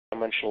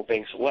dimensional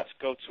being, so let's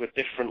go to a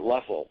different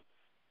level.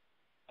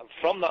 And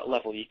from that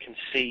level, you can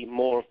see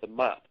more of the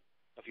map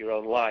of your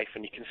own life,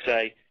 and you can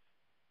say,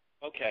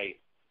 okay,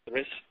 there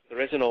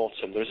is an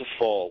autumn, there is a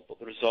fall, but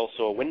there is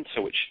also a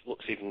winter, which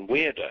looks even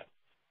weirder.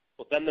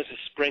 But then there's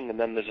a spring, and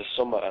then there's a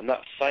summer, and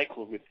that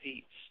cycle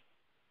repeats.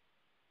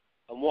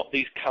 And what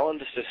these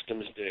calendar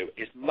systems do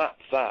is map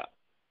that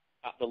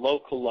at the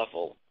local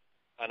level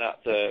and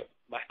at the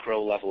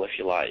macro level, if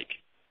you like.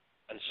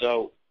 And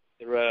so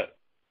there are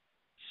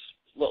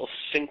little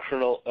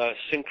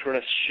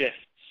synchronous shifts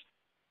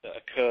that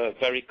occur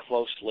very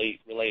closely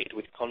related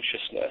with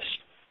consciousness.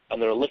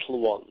 And there are little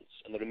ones,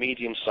 and there are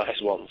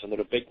medium-sized ones, and there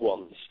are big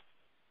ones.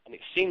 And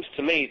it seems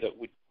to me that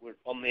we're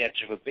on the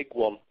edge of a big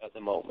one at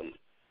the moment,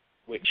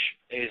 which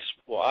is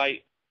what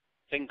I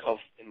think of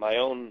in my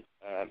own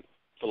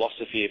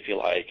philosophy, if you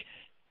like,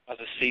 as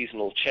a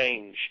seasonal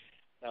change.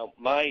 Now,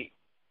 my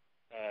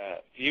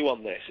view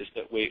on this is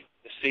that the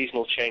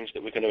seasonal change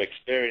that we're going to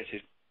experience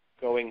is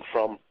going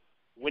from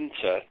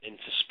winter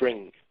into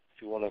spring,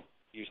 if you want to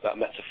use that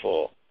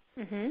metaphor.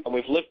 Mm-hmm. And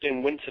we've lived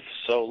in winter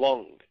for so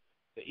long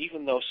that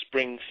even though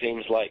spring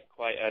seems like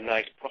quite a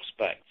nice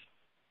prospect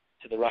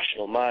to the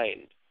rational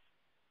mind,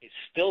 it's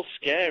still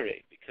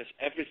scary because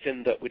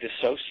everything that we'd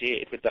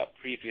associated with that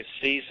previous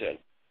season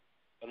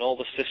and all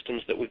the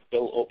systems that we've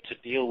built up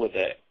to deal with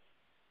it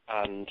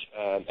and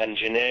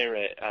engineer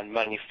it and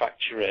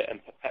manufacture it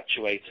and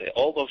perpetuate it,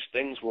 all those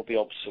things will be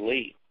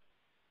obsolete.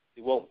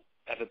 They won't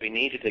ever be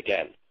needed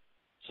again.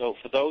 So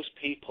for those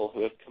people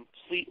who have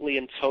completely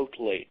and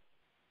totally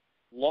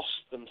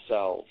lost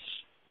themselves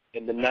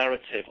in the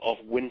narrative of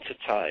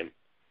wintertime,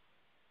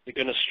 they're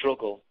going to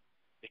struggle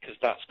because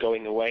that's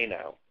going away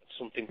now.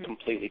 Something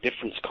completely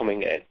different's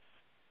coming in.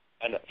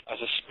 And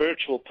as a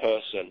spiritual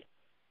person,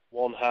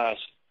 one has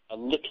a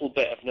little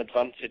bit of an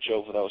advantage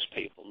over those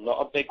people.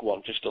 Not a big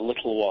one, just a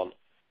little one,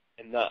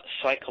 in that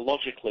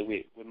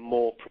psychologically we're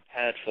more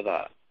prepared for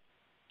that.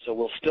 So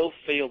we'll still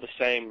feel the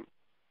same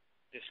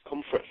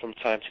discomfort from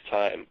time to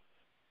time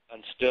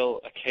and still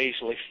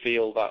occasionally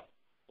feel that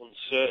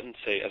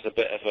uncertainty as a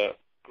bit of a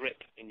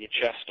grip in your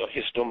chest or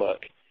your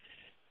stomach.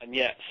 And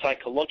yet,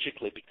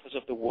 psychologically, because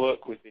of the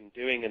work we've been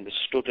doing and the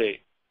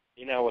study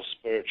in our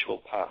spiritual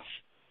path,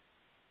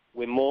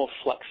 we're more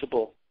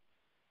flexible.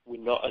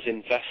 We're not as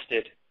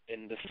invested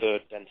in the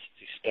third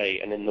density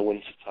state and in the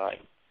winter time.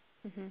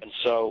 Mm-hmm. And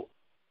so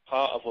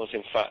part of us,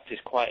 in fact, is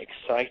quite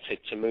excited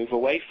to move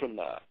away from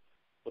that.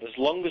 But as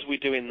long as we're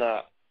doing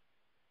that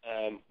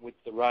with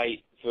the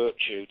right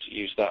virtue, to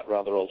use that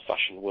rather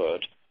old-fashioned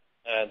word,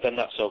 then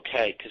that's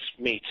okay, because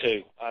me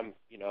too,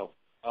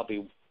 I'll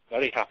be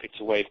very happy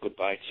to wave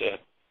goodbye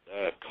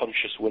to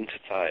conscious winter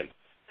time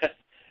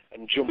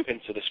and jump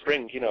into the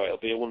spring. It'll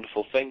be a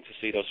wonderful thing to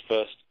see those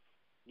first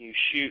new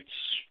shoots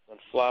and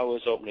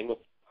flowers opening up.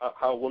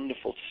 How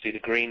wonderful to see the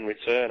green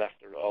return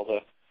after all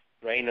the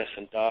grayness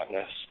and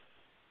darkness.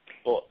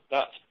 But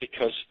that's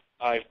because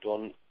I've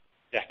done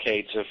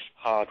decades of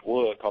hard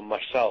work on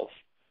myself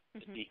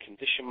to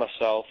decondition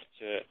myself,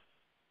 to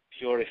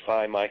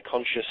purify my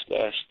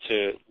consciousness,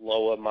 to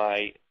lower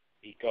my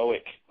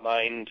egoic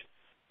mind,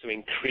 to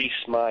increase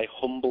my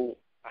humble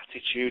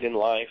attitude in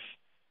life,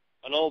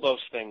 and all those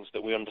things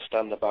that we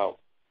understand about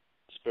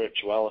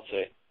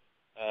spirituality.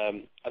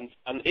 And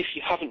if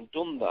you haven't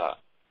done that,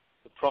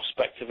 the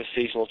prospect of a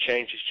seasonal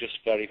change is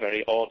just very,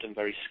 very odd and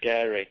very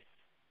scary.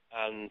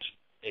 And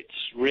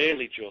it's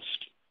really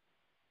just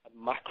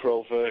a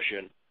macro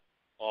version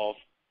of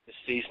the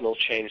seasonal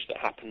change that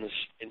happens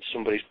in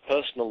somebody's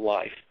personal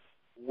life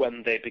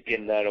when they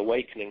begin their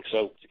awakening.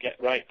 So to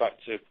get right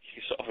back to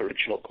your sort of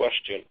original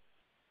question,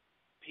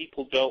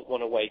 people don't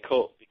want to wake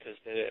up because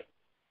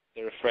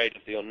they're afraid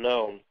of the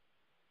unknown,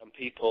 and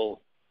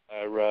people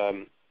are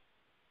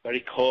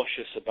very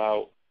cautious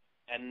about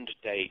end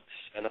dates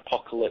and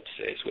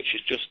apocalypses, which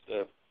is just,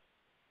 as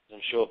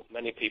I'm sure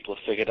many people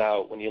have figured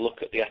out, when you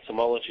look at the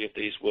etymology of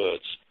these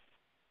words,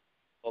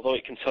 although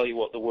it can tell you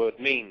what the word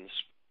means,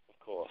 of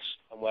course,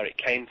 and where it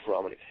came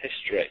from and its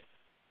history,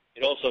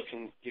 it also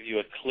can give you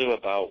a clue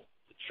about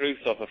the truth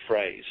of a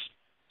phrase.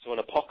 So an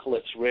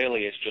apocalypse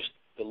really is just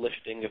the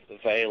lifting of the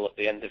veil at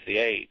the end of the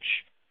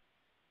age.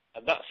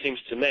 And that seems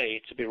to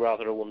me to be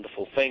rather a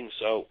wonderful thing.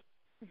 So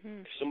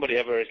if somebody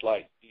ever is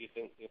like, do you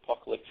think the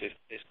apocalypse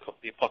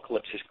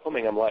is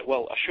coming? I'm like,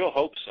 well, I sure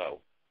hope so.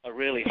 I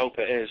really hope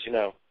it is,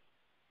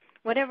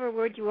 Whatever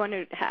word you want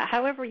to,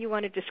 however you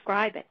want to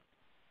describe it.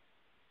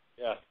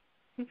 Yeah.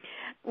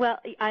 Well,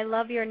 I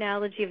love your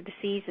analogy of the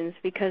seasons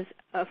because,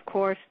 of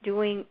course,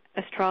 doing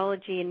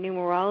astrology and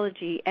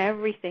numerology,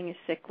 everything is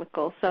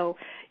cyclical. So,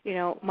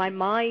 my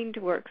mind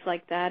works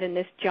like that in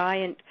this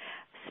giant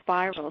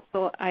spiral.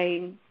 So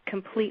I'm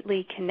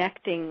completely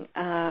connecting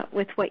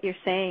with what you're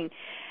saying.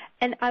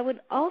 And I would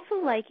also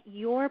like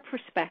your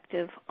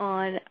perspective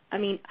on,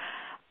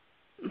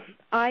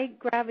 I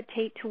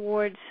gravitate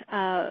towards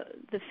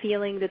the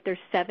feeling that there's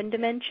 7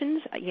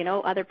 dimensions.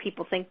 Other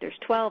people think there's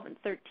 12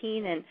 and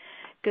 13 and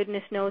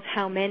goodness knows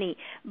how many.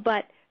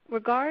 But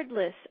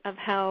regardless of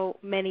how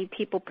many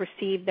people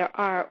perceive there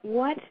are,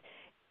 what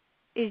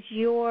is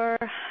your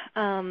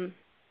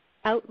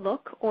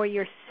outlook or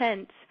your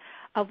sense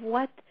of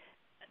what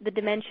the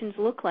dimensions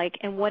look like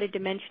and what a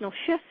dimensional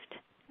shift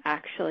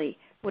actually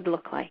would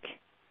look like?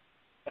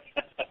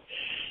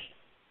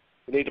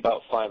 We need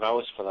about 5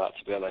 hours for that,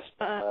 to be honest.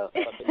 Let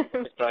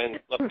me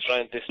try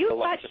and distill. You've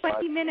got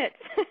 20 minutes.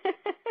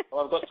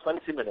 Oh, I've got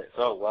 20 minutes.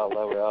 Oh, well,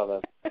 there we are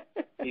then.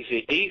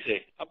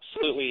 Easy,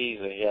 absolutely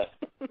easy, yeah.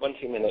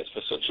 20 minutes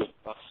for such a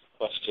vast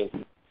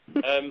question.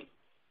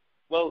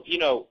 Well,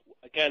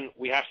 again,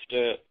 we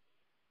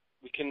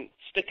can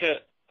stick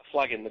a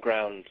flag in the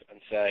ground and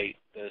say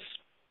there's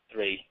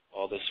 3,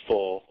 or there's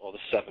 4, or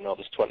there's 7, or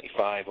there's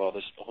 25, or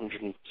there's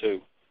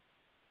 102.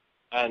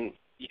 And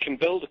you can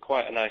build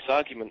quite a nice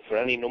argument for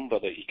any number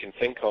that you can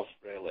think of,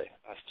 really,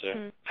 as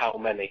to how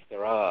many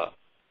there are.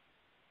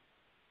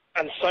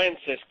 And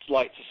scientists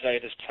like to say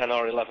there's 10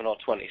 or 11 or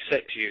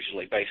 26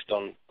 usually, based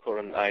on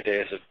current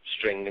ideas of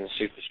string and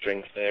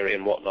superstring theory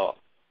and whatnot.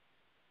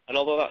 And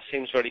although that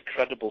seems very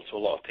credible to a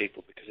lot of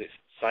people because it's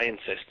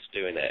scientists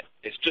doing it,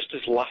 it's just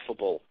as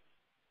laughable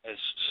as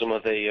some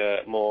of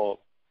the more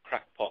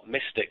crackpot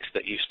mystics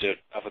that used to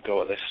have a go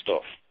at this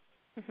stuff.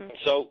 And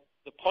so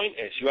the point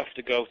is you have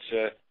to go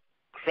to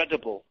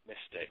credible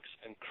mystics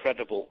and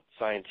credible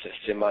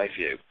scientists, in my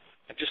view.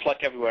 And just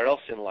like everywhere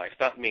else in life,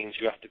 that means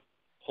you have to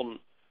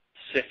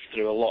sift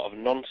through a lot of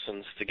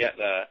nonsense to get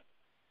there.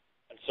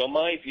 And so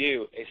my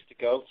view is to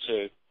go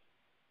to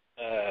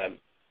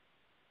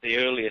the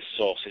earliest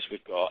sources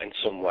we've got in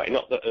some way.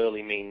 Not that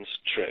early means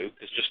true,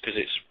 because just because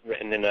it's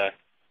written in a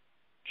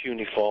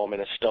cuneiform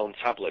in a stone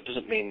tablet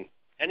doesn't mean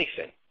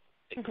anything.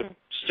 It could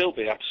still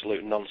be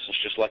absolute nonsense,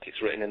 just like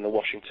it's written in the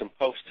Washington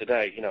Post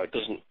today. It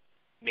doesn't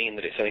mean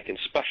that it's anything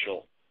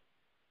special.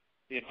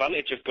 The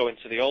advantage of going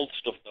to the old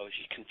stuff, though, is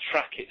you can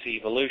track its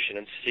evolution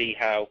and see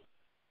how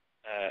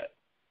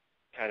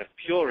kind of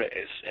pure it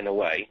is, in a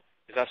way,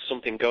 because as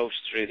something goes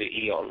through the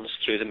eons,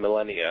 through the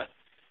millennia,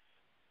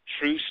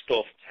 true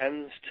stuff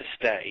tends to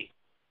stay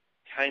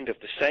kind of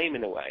the same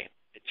in a way.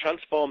 It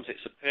transforms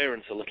its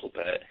appearance a little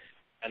bit,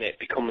 and it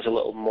becomes a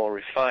little more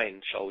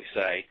refined, shall we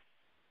say,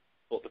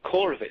 but the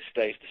core of it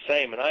stays the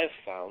same. And I have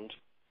found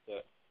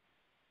that,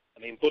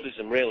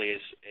 Buddhism really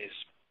is,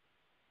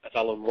 as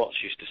Alan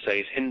Watts used to say,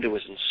 is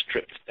Hinduism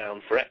stripped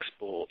down for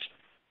export.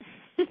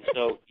 And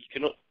so you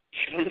can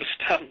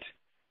understand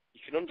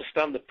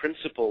the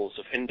principles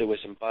of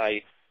Hinduism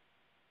by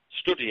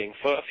studying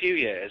for a few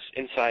years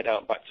inside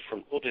out, back to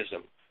front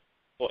Buddhism.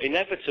 But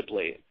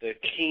inevitably, the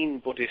keen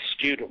Buddhist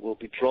student will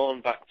be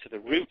drawn back to the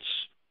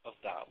roots of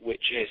that,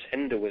 which is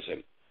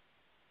Hinduism.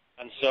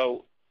 And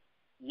so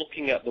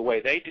looking at the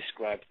way they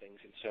describe things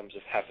in terms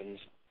of heavens,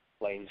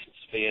 planes, and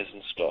spheres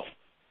and stuff,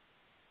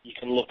 you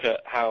can look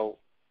at how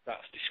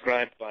that's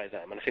described by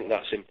them. And I think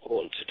that's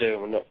important to do.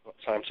 We've not got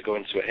time to go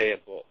into it here,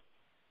 but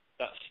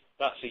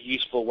that's a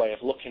useful way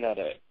of looking at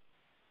it.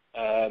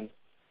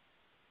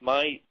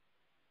 My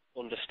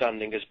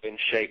understanding has been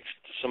shaped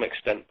to some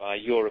extent by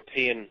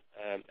European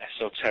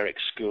esoteric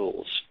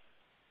schools,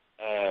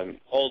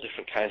 all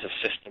different kinds of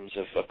systems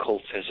of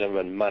occultism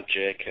and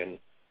magic and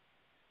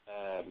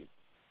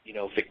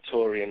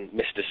Victorian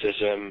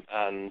mysticism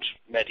and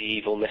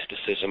medieval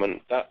mysticism,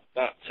 and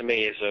that to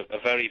me is a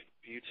very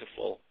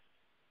beautiful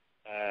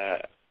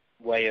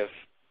way of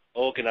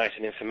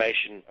organizing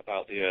information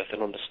about the Earth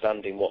and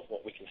understanding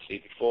what we can see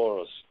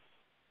before us.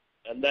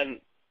 And then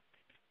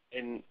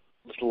a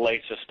little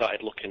later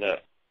started looking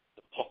at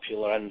the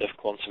popular end of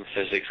quantum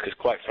physics, because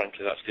quite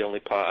frankly that's the only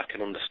part I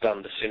can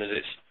understand. As soon as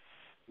it's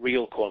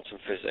real quantum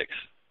physics,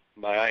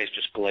 my eyes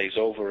just glaze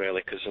over,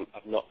 really, because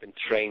I've not been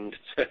trained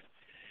to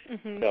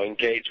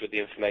engage with the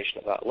information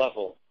at that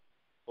level.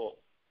 But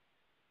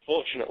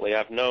fortunately,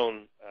 I've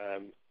known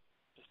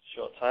just a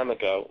short time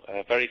ago,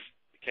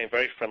 became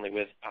very friendly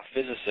with a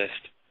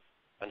physicist,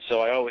 and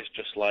so I always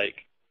just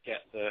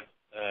get the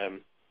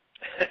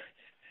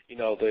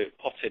the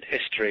potted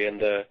history and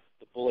the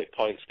bullet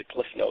points, the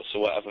cliff notes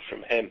or whatever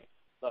from him.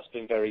 That's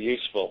been very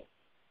useful.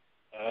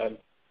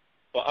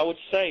 But I would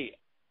say,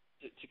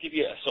 to give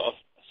you a sort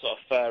of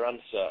fair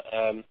answer,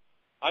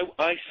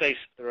 I say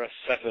there are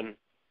 7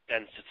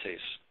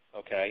 densities.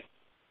 Okay.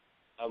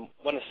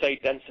 When I say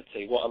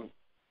density, what I'm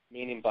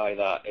meaning by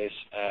that is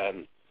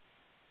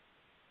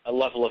a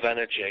level of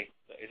energy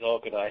that is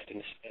organized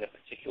in a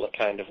particular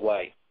kind of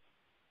way.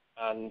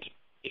 And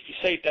if you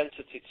say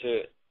density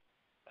to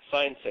a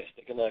scientist,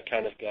 they're going to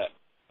kind of get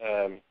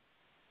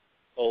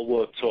all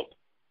worked up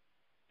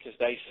because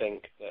they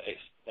think that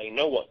they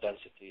know what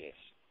density is.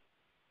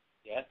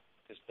 Yeah?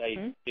 Because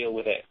they deal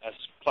with it as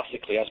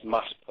classically as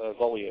mass per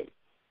volume.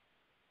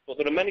 But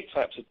there are many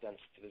types of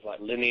density. There's like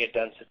linear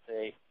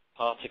density,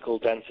 particle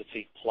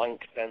density, Planck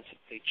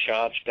density,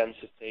 charge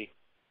density,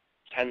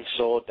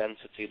 tensor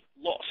density,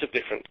 lots of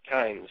different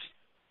kinds.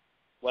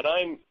 When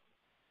I'm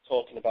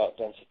talking about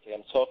density,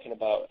 I'm talking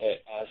about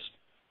it as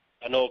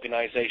an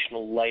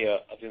organizational layer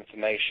of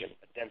information,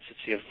 a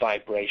density of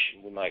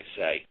vibration, we might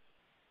say.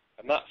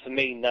 And that, for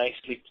me,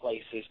 nicely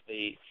places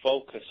the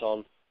focus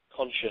on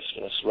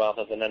consciousness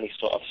rather than any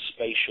sort of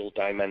spatial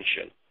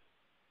dimension.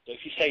 So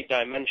if you say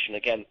dimension,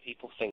 again, people think